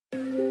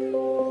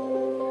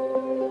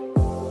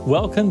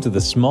Welcome to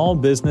the Small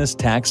Business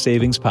Tax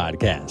Savings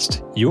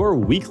Podcast, your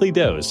weekly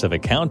dose of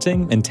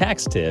accounting and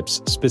tax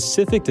tips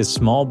specific to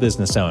small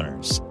business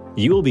owners.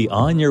 You will be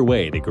on your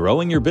way to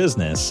growing your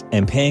business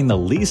and paying the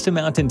least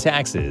amount in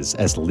taxes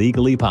as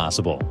legally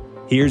possible.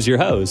 Here's your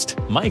host,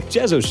 Mike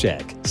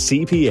Jezoshek,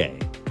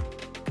 CPA.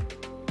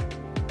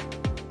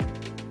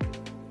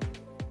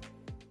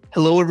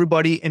 Hello,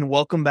 everybody, and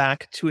welcome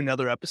back to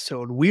another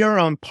episode. We are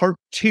on part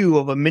 2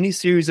 of a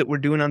mini-series that we're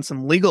doing on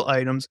some legal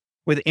items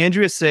with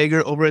Andrea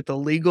Sager over at The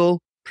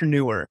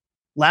Legalpreneur.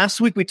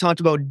 Last week, we talked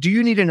about, do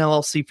you need an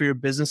LLC for your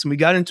business? And we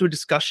got into a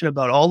discussion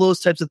about all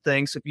those types of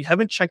things. So if you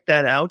haven't checked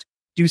that out,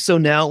 do so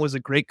now. It was a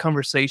great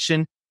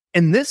conversation.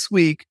 And this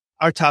week,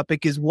 our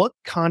topic is, what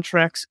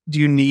contracts do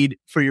you need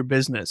for your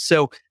business?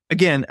 So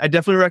again, I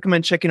definitely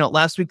recommend checking out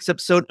last week's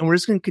episode. And we're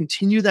just going to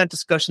continue that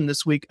discussion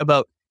this week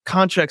about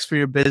contracts for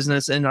your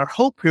business. And our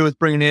hope here with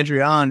bringing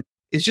Andrea on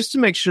is just to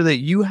make sure that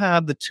you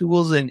have the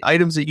tools and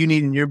items that you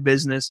need in your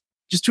business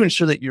just to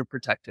ensure that you're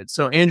protected.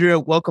 So Andrea,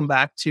 welcome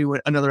back to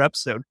another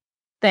episode.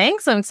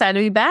 Thanks. I'm excited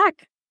to be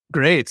back.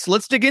 Great. So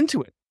let's dig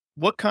into it.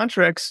 What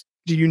contracts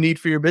do you need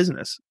for your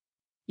business?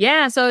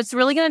 Yeah. So it's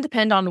really going to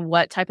depend on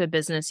what type of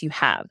business you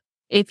have.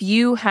 If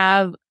you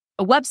have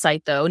a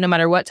website, though, no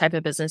matter what type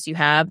of business you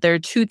have, there are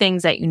 2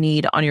 things that you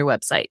need on your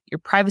website: your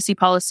privacy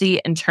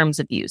policy and terms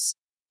of use.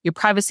 Your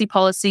privacy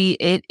policy,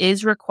 it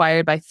is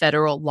required by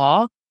federal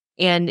law.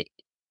 And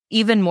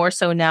even more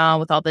so now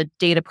with all the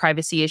data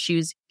privacy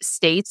issues,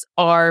 states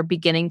are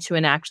beginning to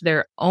enact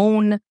their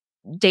own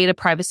data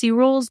privacy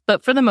rules.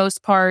 But for the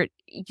most part,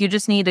 you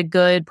just need a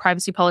good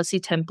privacy policy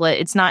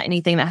template. It's not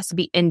anything that has to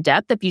be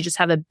in-depth if you just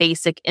have a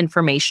basic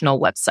informational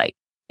website.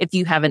 If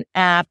you have an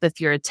app, if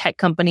you're a tech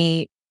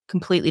company,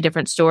 completely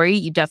different story.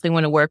 You definitely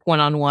want to work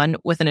one-on-one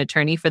with an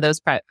attorney for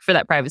for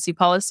that privacy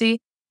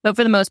policy. But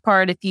for the most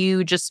part, if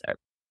you just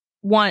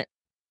want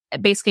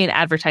basically an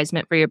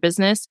advertisement for your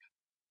business,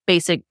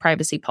 basic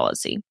privacy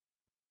policy.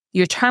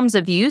 Your terms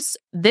of use,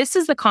 this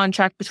is the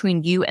contract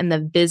between you and the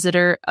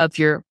visitor of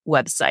your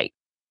website.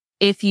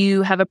 If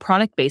you have a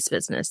product-based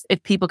business,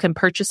 if people can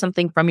purchase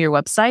something from your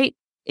website,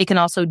 it can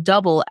also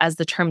double as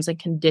the terms and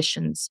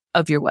conditions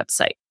of your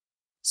website.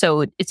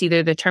 So it's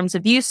either the terms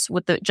of use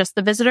with just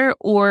the visitor,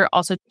 or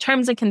also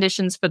terms and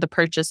conditions for the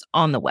purchase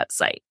on the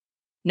website.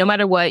 No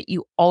matter what,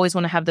 you always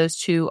want to have those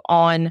 2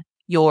 on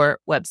your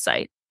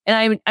website.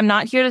 And I'm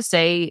not here to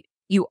say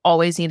you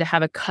always need to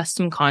have a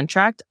custom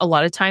contract. A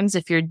lot of times,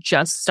 if you're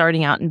just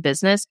starting out in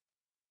business,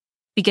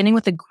 beginning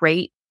with a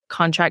great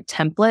contract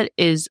template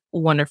is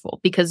wonderful,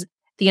 because at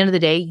the end of the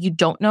day, you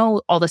don't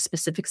know all the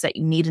specifics that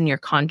you need in your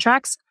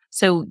contracts.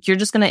 So you're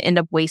just going to end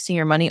up wasting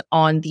your money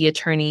on the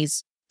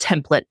attorney's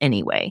template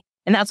anyway.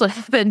 And that's what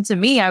happened to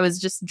me. I was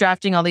just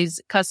drafting all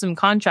these custom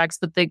contracts,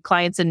 but the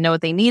clients didn't know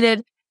what they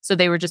needed. So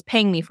they were just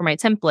paying me for my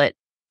template.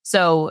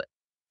 So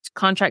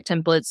contract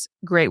templates,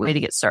 great way to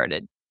get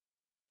started.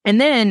 And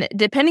then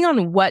depending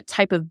on what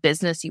type of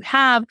business you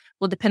have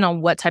will depend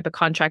on what type of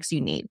contracts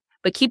you need.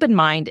 But keep in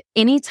mind,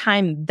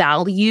 anytime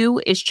value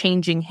is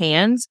changing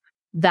hands,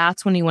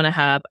 that's when you want to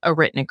have a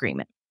written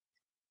agreement.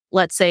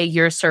 Let's say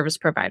you're a service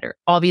provider.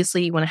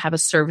 Obviously, you want to have a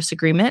service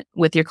agreement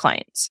with your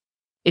clients.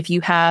 If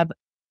you have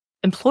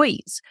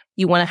employees,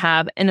 you want to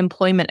have an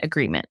employment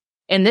agreement.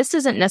 And this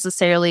isn't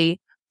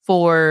necessarily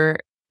for,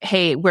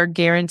 hey, we're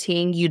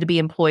guaranteeing you to be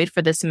employed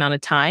for this amount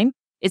of time.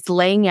 It's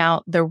laying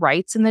out the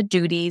rights and the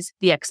duties,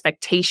 the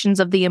expectations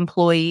of the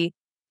employee,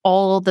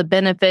 all the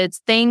benefits,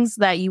 things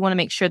that you want to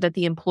make sure that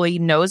the employee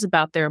knows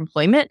about their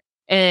employment,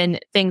 and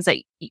things that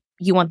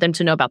you want them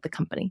to know about the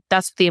company.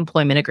 That's what the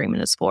employment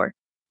agreement is for.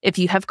 If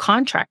you have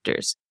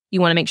contractors,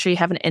 you want to make sure you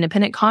have an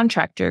independent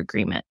contractor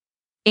agreement.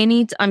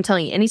 I'm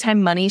telling you,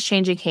 anytime money is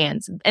changing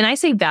hands, and I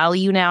say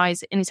value now,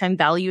 anytime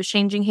value is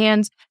changing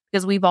hands,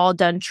 because we've all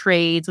done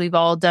trades, we've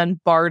all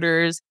done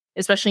barters,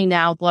 especially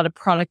now with a lot of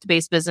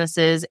product-based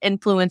businesses,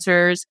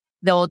 influencers,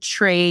 they'll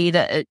trade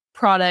a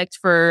product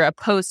for a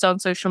post on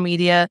social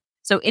media.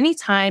 So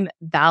anytime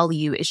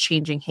value is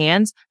changing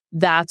hands,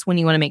 that's when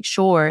you want to make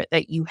sure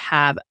that you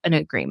have an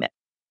agreement.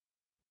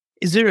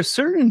 Is there a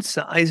certain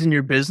size in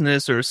your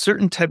business or a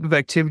certain type of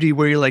activity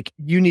where you're like,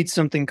 you need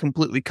something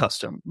completely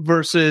custom,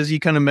 versus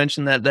you kind of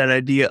mentioned that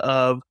idea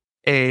of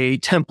a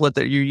template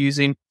that you're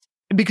using?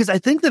 Because I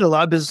think that a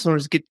lot of business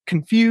owners get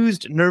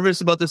confused, nervous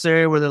about this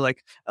area where they're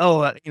like,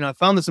 oh, I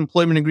found this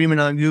employment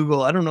agreement on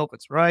Google. I don't know if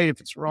it's right, if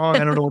it's wrong.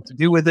 I don't know what to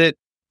do with it.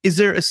 Is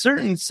there a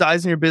certain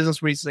size in your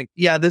business where you think,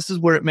 yeah, this is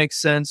where it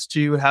makes sense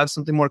to have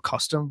something more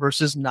custom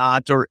versus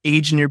not, or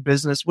age in your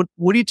business? What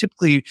do you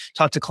typically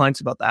talk to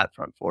clients about that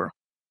front for?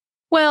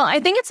 Well,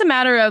 I think it's a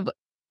matter of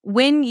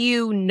when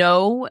you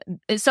know.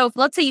 So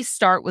let's say you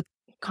start with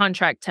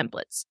contract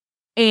templates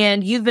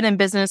and you've been in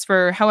business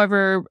for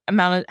however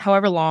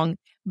long,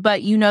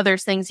 but you know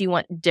there's things you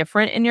want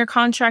different in your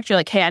contract. You're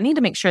like, hey, I need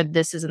to make sure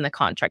this is in the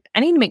contract. I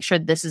need to make sure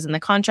this is in the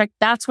contract.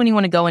 That's when you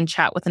want to go and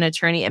chat with an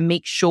attorney and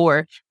make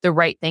sure the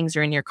right things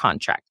are in your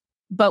contract.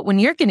 But when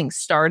you're getting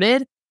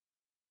started,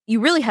 you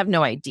really have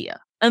no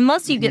idea.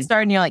 Unless you get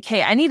started and you're like,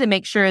 hey, I need to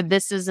make sure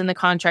this is in the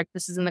contract,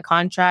 this is in the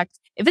contract.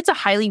 if it's a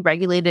highly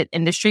regulated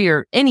industry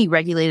or any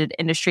regulated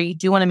industry, you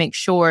do want to make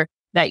sure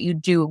that you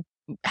do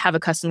have a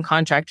custom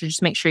contract, or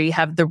just make sure you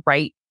have the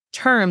right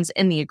terms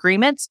in the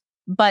agreements.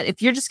 But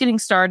if you're just getting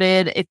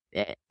started,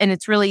 and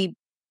it's really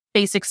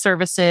basic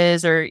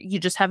services, or you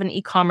just have an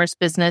e-commerce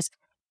business,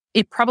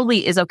 it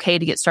probably is okay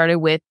to get started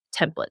with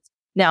templates.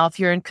 Now, if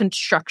you're in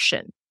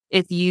construction,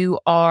 if you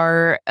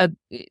are a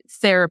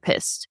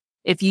therapist,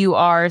 if you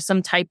are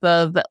some type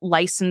of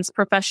licensed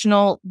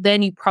professional,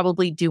 then you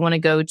probably do want to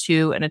go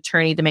to an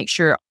attorney to make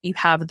sure you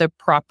have the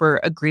proper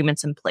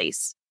agreements in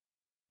place.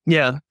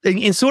 Yeah.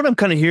 And so what I'm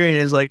kind of hearing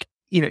is like,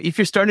 if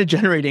you're starting to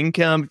generate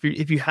income,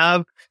 if you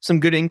have some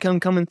good income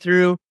coming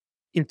through,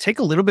 take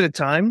a little bit of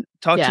time,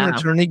 talk to an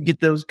attorney, get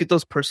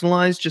those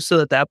personalized, just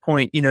so at that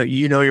point,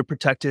 you're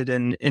protected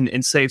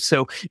and safe.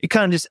 So it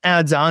kind of just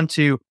adds on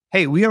to,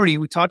 hey,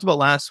 we talked about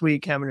last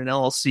week having an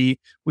LLC.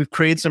 We've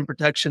created some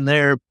protection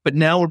there, but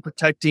now we're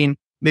protecting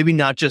maybe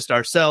not just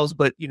ourselves,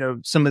 but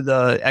some of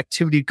the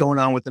activity going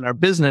on within our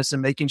business,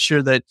 and making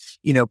sure that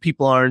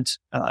people aren't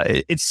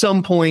at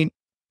some point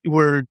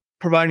we're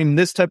providing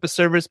this type of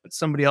service, but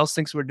somebody else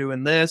thinks we're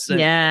doing this.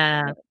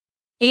 Yeah.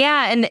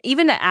 And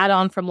even to add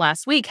on from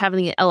last week,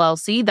 having the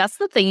LLC, that's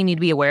the thing you need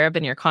to be aware of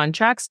in your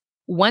contracts.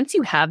 Once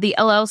you have the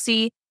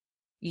LLC,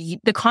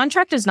 the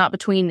contract is not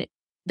between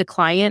the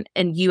client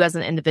and you as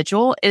an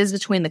individual. It is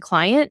between the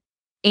client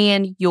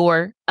and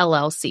your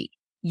LLC,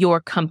 your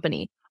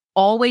company.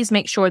 Always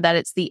make sure that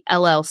it's the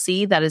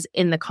LLC that is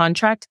in the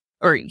contract,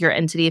 or your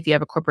entity if you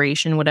have a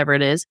corporation, whatever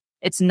it is.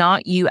 It's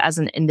not you as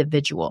an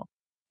individual.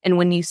 And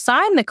when you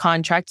sign the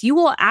contract, you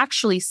will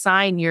actually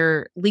sign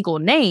your legal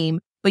name,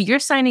 but you're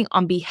signing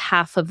on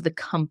behalf of the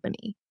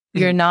company.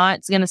 You're not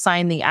going to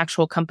sign the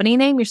actual company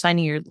name. You're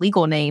signing your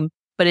legal name,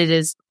 but it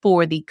is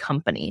for the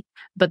company.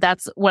 But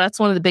that's one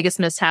of the biggest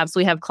mishaps.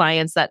 We have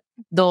clients that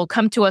they'll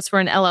come to us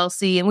for an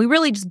LLC, and we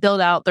really just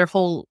build out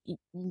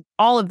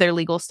all of their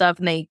legal stuff,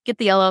 and they get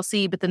the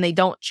LLC, but then they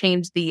don't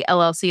change the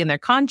LLC in their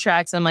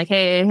contracts. I'm like,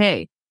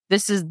 hey,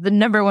 this is the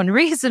number one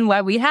reason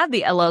why we have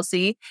the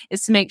LLC,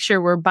 is to make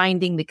sure we're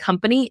binding the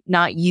company,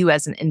 not you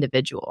as an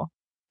individual.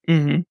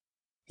 Mm-hmm.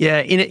 Yeah.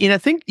 And I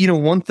think,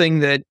 one thing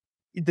that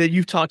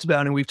you've talked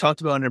about, and we've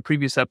talked about in a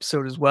previous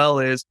episode as well,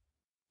 is,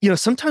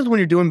 sometimes when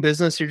you're doing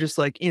business, you're just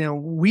like,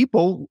 we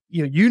both,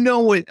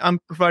 what I'm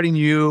providing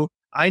you.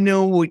 I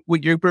know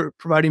what you're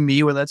providing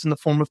me, whether that's in the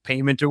form of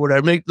payment or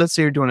whatever. Let's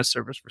say you're doing a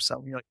service for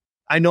someone. You're like,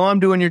 I know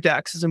I'm doing your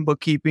taxes and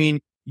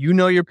bookkeeping.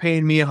 You're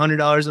paying me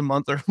 $100 a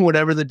month or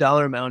whatever the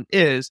dollar amount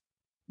is.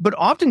 But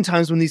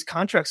oftentimes when these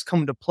contracts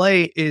come into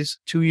play is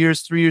 2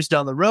 years, 3 years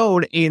down the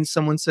road, and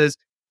someone says,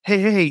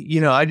 hey,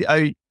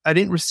 I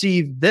didn't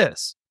receive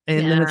this.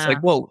 And then it's like,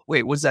 whoa,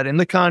 wait, was that in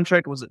the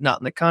contract? Was it not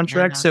in the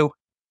contract? Yeah. So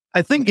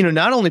I think,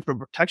 not only from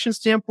a protection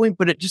standpoint,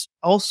 but it just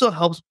also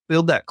helps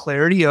build that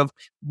clarity of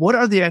what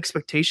are the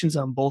expectations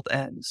on both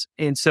ends.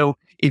 And so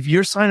if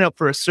you're signing up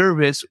for a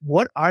service,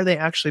 what are they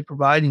actually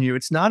providing you?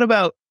 It's not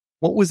about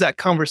what was that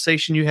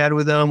conversation you had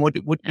with them? What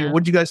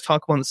did you guys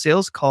talk about on the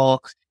sales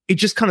call? It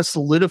just kind of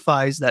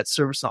solidifies that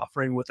service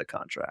offering with a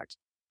contract.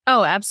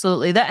 Oh,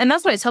 absolutely.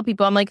 That's what I tell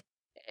people. I'm like,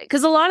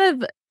 because a lot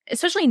of,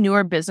 especially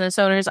newer business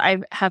owners, I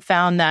have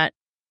found that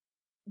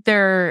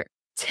they're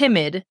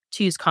timid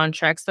to use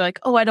contracts. They're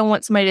like, oh, I don't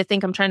want somebody to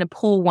think I'm trying to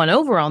pull one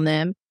over on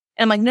them.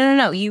 And I'm like,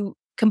 no. You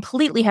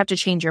completely have to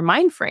change your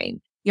mind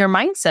frame, your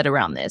mindset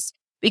around this,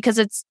 because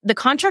the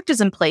contract is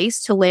in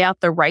place to lay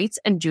out the rights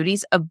and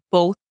duties of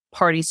both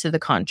parties to the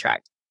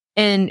contract.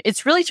 And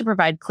it's really to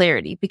provide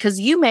clarity, because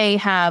you may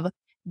have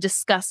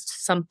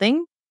discussed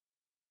something,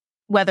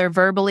 whether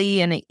verbally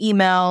in an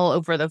email,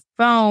 over the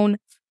phone,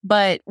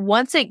 but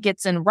once it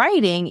gets in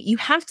writing, you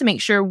have to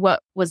make sure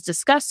what was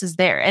discussed is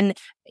there. And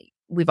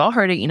we've all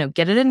heard it,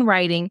 get it in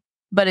writing.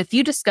 But if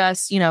you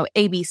discuss,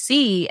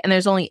 ABC, and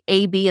there's only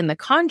A, B in the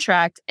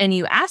contract, and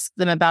you ask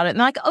them about it, and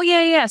they're like, oh,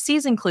 yeah, C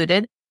is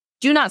included,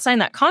 do not sign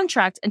that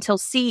contract until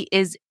C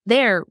is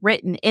there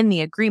written in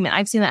the agreement.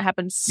 I've seen that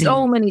happen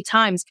so many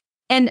times.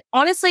 And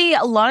honestly,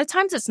 a lot of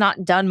times it's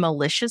not done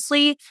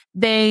maliciously.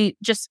 They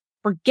just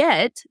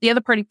the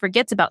other party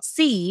forgets about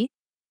C,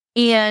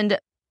 and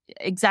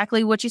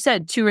exactly what you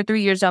said, 2 or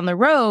 3 years down the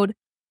road,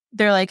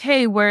 they're like,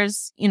 hey,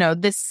 where's,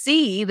 this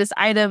C, this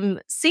item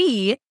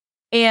C?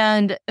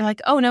 And they're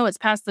like, oh no, it's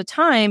past the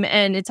time,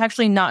 and it's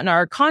actually not in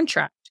our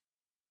contract.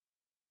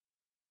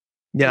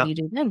 Yeah. What do you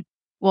do then?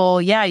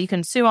 Well, yeah, you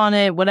can sue on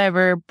it,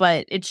 whatever,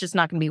 but it's just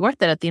not going to be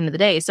worth it at the end of the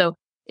day. So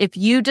if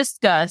you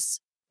discuss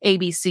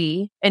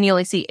ABC and you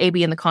only see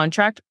AB in the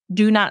contract,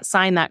 do not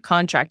sign that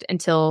contract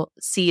until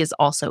C is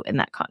also in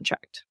that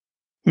contract.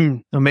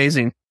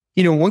 Amazing.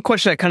 One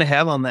question I kind of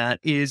have on that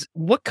is,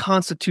 what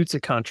constitutes a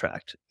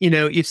contract?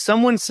 If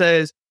someone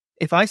says,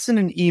 if I send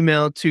an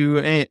email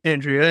to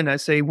Andrea and I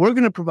say, we're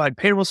going to provide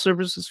payroll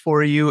services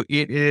for you,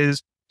 it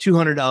is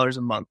 $200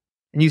 a month.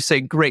 And you say,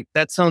 great,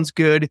 that sounds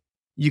good.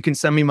 You can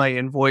send me my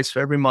invoice for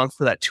every month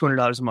for that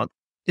 $200 a month.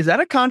 Is that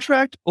a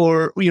contract?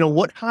 Or,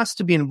 what has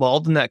to be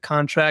involved in that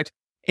contract?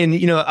 And,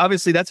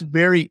 obviously that's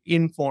very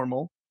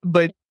informal,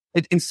 but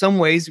in some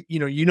ways,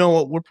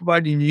 what we're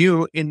providing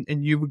you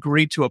and you've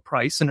agreed to a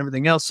price and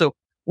everything else. So,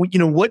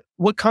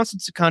 what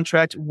constitutes a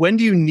contract? When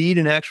do you need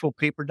an actual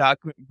paper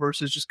document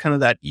versus just kind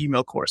of that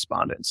email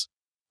correspondence?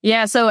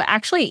 Yeah. So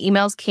actually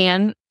emails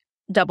can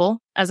double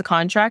as a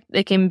contract.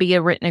 It can be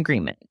a written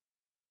agreement.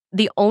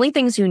 The only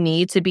things you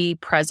need to be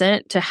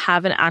present to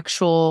have an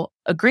actual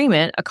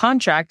agreement, a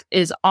contract,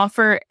 is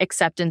offer,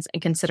 acceptance,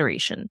 and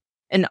consideration.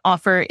 An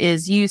offer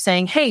is you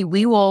saying, hey,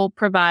 we will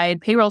provide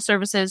payroll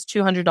services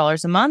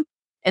 $200 a month.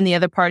 And the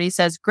other party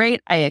says,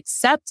 great, I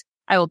accept.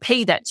 I will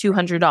pay that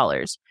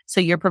 $200.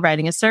 So you're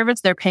providing a service.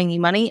 They're paying you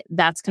money.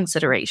 That's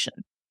consideration.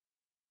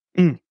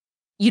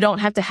 You don't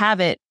have to have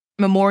it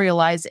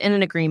memorialized in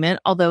an agreement,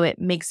 although it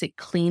makes it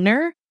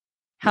cleaner.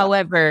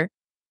 However,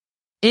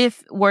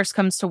 if worse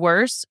comes to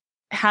worse,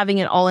 having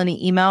it all in an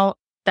email,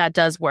 that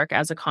does work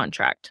as a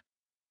contract.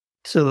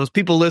 So those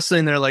people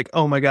listening, they're like,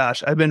 oh my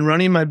gosh, I've been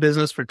running my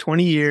business for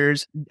 20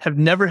 years, have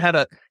never had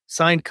a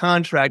signed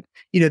contract.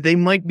 They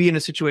might be in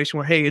a situation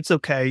where, hey, it's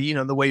okay,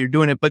 the way you're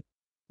doing it, but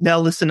now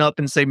listen up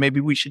and say, maybe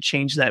we should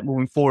change that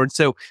moving forward.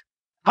 So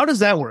how does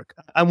that work?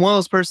 I'm one of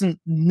those person,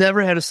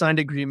 never had a signed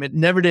agreement,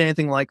 never did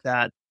anything like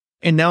that.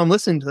 And now I'm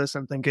listening to this,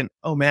 I'm thinking,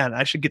 oh man,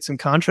 I should get some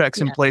contracts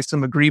in place,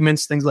 some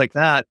agreements, things like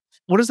that.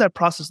 What does that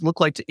process look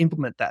like to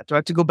implement that? Do I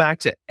have to go back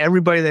to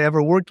everybody they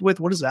ever worked with?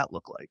 What does that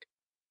look like?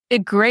 A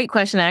great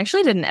question. I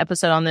actually did an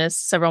episode on this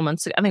several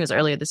months ago. I think it was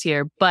earlier this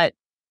year, but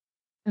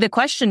the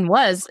question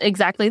was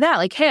exactly that.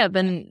 Like, hey,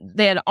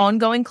 they had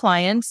ongoing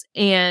clients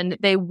and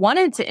they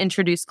wanted to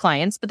introduce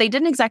clients, but they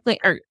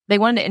they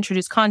wanted to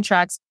introduce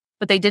contracts,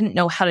 but they didn't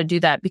know how to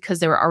do that because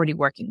they were already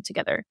working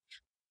together.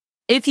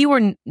 If you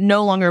were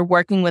no longer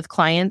working with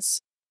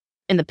clients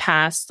in the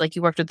past, like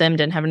you worked with them,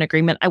 didn't have an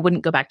agreement, I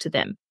wouldn't go back to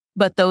them.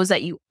 But those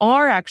that you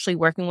are actually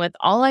working with,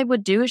 all I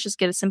would do is just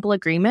get a simple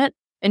agreement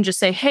and just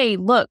say, hey,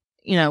 look,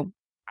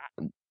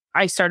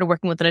 I started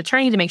working with an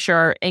attorney to make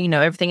sure,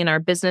 everything in our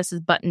business is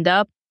buttoned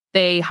up.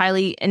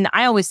 And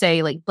I always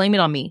say, like, blame it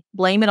on me,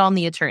 blame it on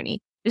the attorney.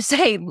 Just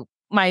say,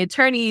 my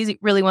attorney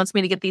really wants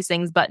me to get these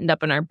things buttoned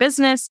up in our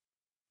business.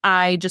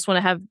 I just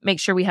want to make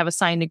sure we have a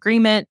signed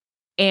agreement,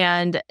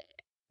 and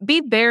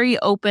be very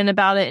open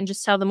about it and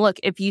just tell them, look,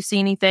 if you see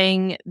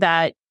anything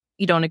that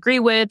you don't agree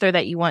with or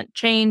that you want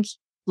changed,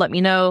 let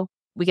me know.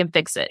 We can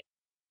fix it.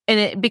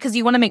 Because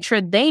you want to make sure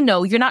they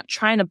know you're not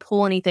trying to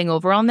pull anything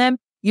over on them.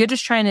 You're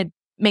just trying to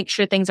make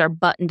sure things are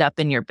buttoned up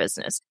in your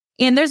business.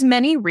 And there's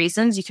many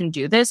reasons you can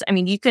do this. I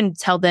mean, you can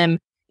tell them,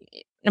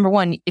 number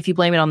one, if you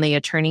blame it on the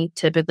attorney,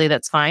 typically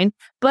that's fine.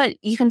 But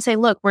you can say,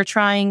 look, we're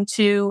trying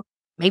to,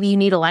 maybe you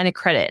need a line of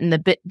credit and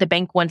the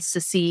bank wants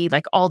to see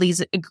like all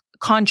these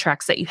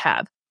contracts that you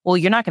have. Well,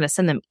 you're not going to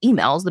send them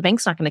emails. The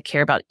bank's not going to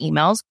care about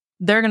emails.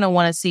 They're going to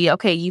want to see,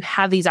 okay, you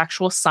have these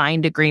actual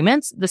signed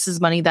agreements. This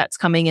is money that's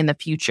coming in the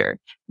future.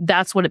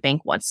 That's what a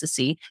bank wants to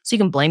see. So you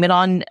can blame it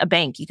on a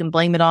bank. You can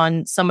blame it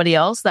on somebody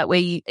else. That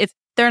way, if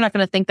they're not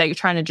going to think that you're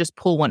trying to just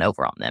pull one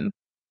over on them.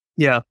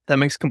 Yeah, that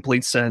makes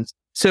complete sense.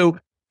 So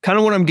kind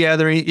of what I'm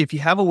gathering, if you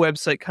have a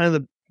website, kind of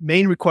the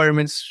main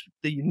requirements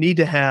that you need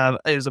to have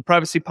is a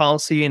privacy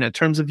policy and a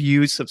terms of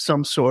use of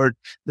some sort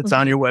that's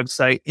on your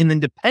website. And then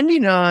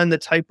depending on the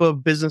type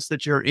of business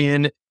that you're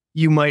in,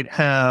 you might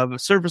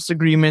have service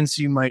agreements,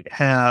 you might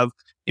have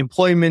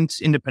employment,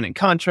 independent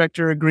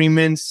contractor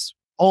agreements,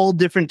 all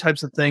different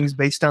types of things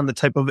based on the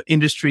type of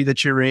industry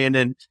that you're in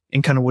and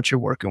kind of what you're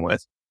working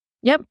with.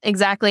 Yep,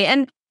 exactly.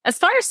 And as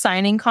far as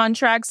signing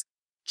contracts,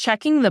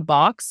 checking the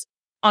box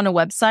on a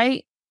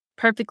website,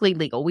 perfectly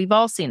legal. We've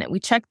all seen it.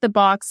 We check the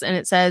box and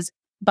it says,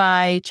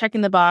 by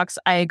checking the box,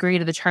 I agree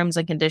to the terms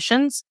and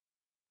conditions.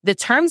 The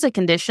terms and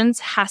conditions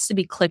has to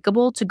be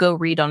clickable to go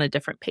read on a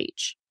different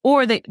page,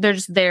 or they're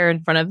just there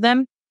in front of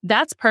them.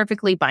 That's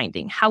perfectly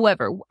binding.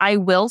 However, I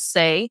will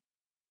say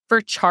for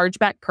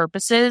chargeback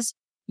purposes,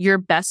 your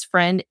best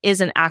friend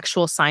is an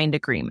actual signed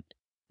agreement.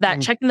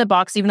 That checking the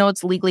box, even though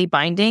it's legally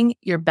binding,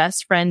 your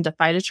best friend to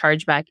fight a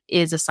chargeback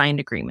is a signed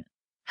agreement.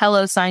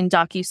 HelloSign,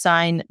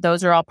 DocuSign,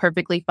 those are all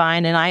perfectly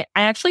fine. And I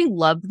actually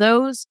love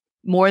those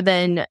more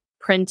than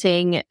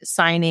printing,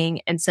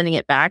 signing, and sending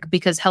it back,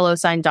 because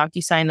HelloSign,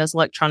 DocuSign, those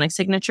electronic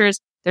signatures,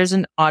 there's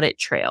an audit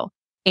trail.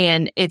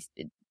 And if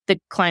the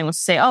client wants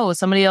to say, oh,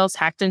 somebody else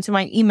hacked into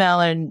my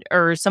email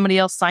or somebody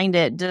else signed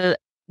it,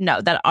 no,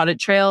 that audit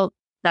trail,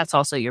 that's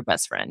also your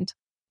best friend.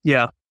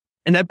 Yeah.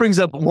 And that brings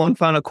up one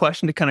final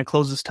question to kind of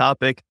close this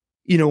topic.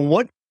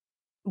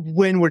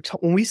 When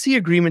we see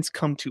agreements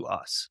come to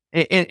us,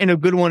 and a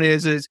good one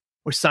is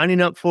we're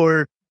signing up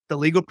for the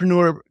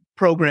Legalpreneur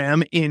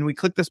program and we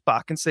click this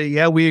box and say,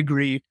 yeah, we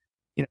agree.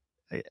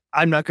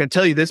 I'm not going to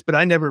tell you this, but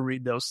I never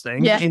read those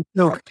things. Yeah. And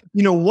so,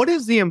 what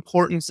is the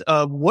importance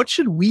of what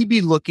should we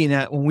be looking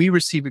at when we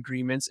receive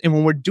agreements? And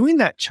when we're doing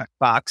that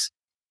checkbox,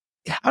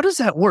 how does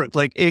that work?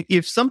 Like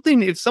if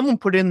someone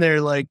put in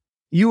there, like,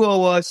 you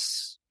owe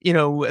us,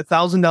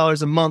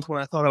 $1,000 a month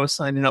when I thought I was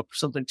signing up for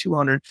something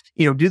 $200,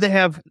 do they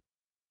have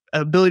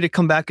ability to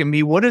come back at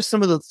me? What are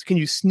some of those? Can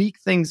you sneak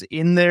things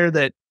in there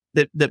that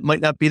might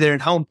not be there?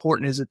 And how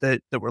important is it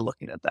that we're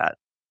looking at that?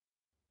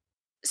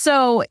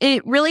 So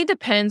it really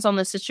depends on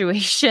the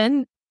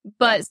situation,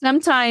 but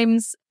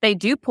sometimes they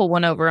do pull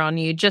one over on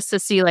you just to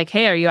see like,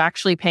 hey, are you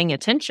actually paying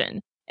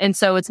attention? And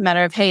so it's a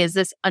matter of, hey, is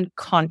this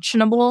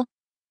unconscionable,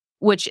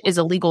 which is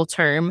a legal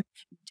term?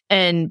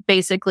 And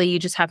basically you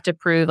just have to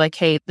prove like,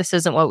 hey, this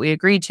isn't what we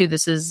agreed to.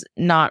 This is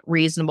not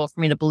reasonable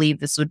for me to believe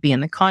this would be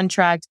in the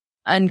contract.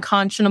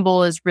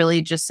 Unconscionable is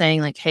really just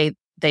saying like, hey,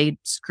 they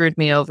screwed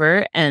me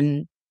over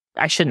and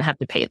I shouldn't have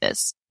to pay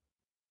this.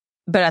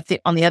 But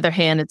on the other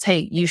hand, it's,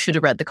 hey, you should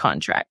have read the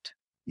contract.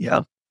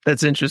 Yeah,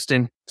 that's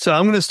interesting. So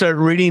I'm going to start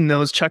reading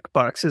those check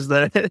boxes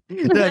that I put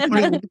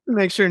in to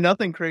make sure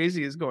nothing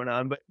crazy is going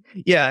on. But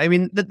yeah, I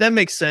mean, that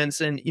makes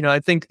sense. And, I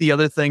think the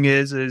other thing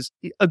is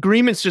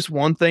agreement's just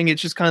one thing.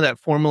 It's just kind of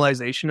that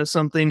formalization of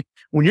something.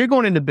 When you're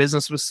going into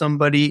business with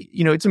somebody,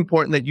 it's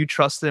important that you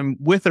trust them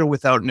with or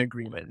without an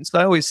agreement. And so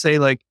I always say,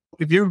 like,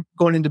 if you're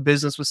going into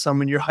business with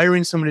someone, you're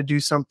hiring someone to do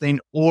something,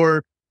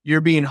 or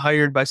you're being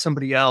hired by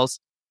somebody else,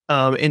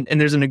 and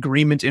there's an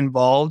agreement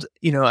involved,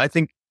 I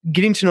think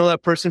getting to know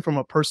that person from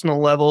a personal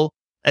level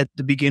at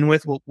the begin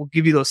with will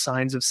give you those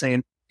signs of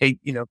saying, hey,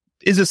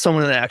 is this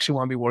someone that I actually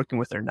want to be working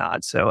with or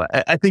not? So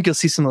I think you'll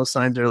see some of those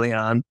signs early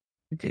on.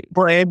 Okay.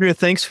 Well, Andrea,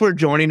 thanks for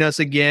joining us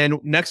again.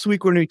 Next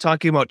week, we're going to be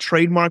talking about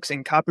trademarks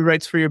and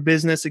copyrights for your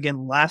business.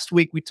 Again, last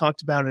week, we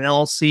talked about an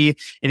LLC,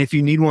 and if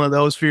you need one of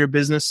those for your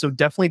business, so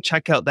definitely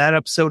check out that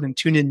episode and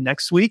tune in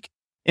next week.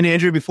 And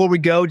Andrea, before we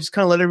go, just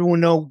kind of let everyone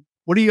know,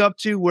 what are you up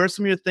to? Where are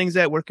some of your things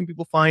at? Where can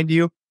people find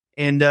you?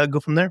 And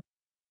go from there.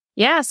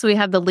 Yeah, so we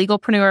have the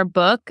Legalpreneur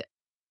book,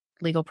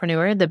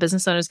 Legalpreneur, the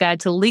Business Owner's Guide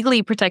to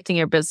Legally Protecting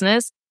Your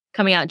Business,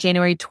 coming out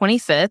January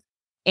 25th.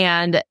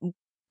 And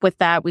with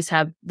that, we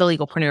have the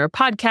Legalpreneur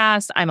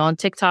podcast. I'm on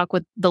TikTok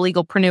with the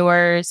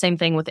Legalpreneur, same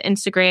thing with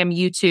Instagram,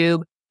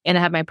 YouTube, and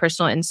I have my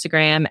personal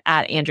Instagram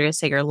at Andrea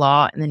Sager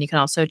Law. And then you can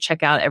also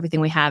check out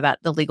everything we have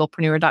at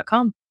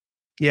thelegalpreneur.com.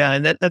 Yeah,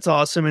 and that's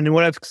awesome. And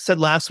what I've said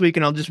last week,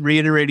 and I'll just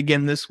reiterate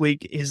again this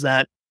week, is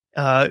that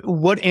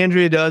what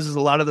Andrea does is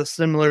a lot of the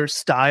similar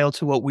style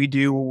to what we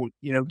do,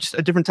 just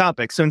a different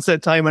topic. So instead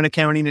of talking about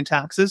accounting and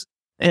taxes,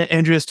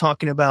 Andrea's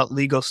talking about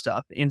legal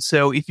stuff. And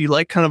so if you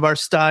like kind of our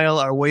style,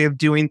 our way of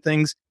doing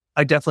things,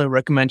 I definitely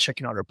recommend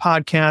checking out her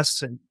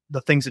podcasts and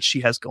the things that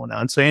she has going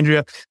on. So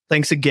Andrea,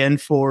 thanks again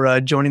for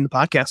joining the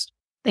podcast.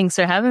 Thanks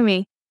for having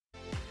me.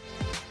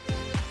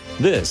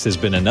 This has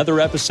been another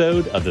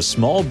episode of the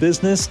Small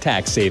Business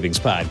Tax Savings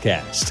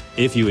Podcast.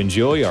 If you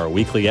enjoy our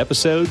weekly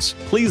episodes,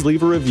 please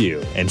leave a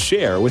review and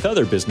share with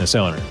other business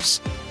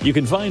owners. You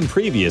can find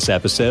previous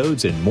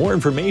episodes and more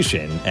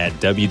information at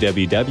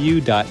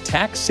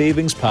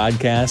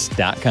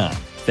www.taxsavingspodcast.com.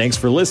 Thanks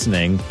for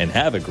listening and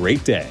have a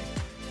great day.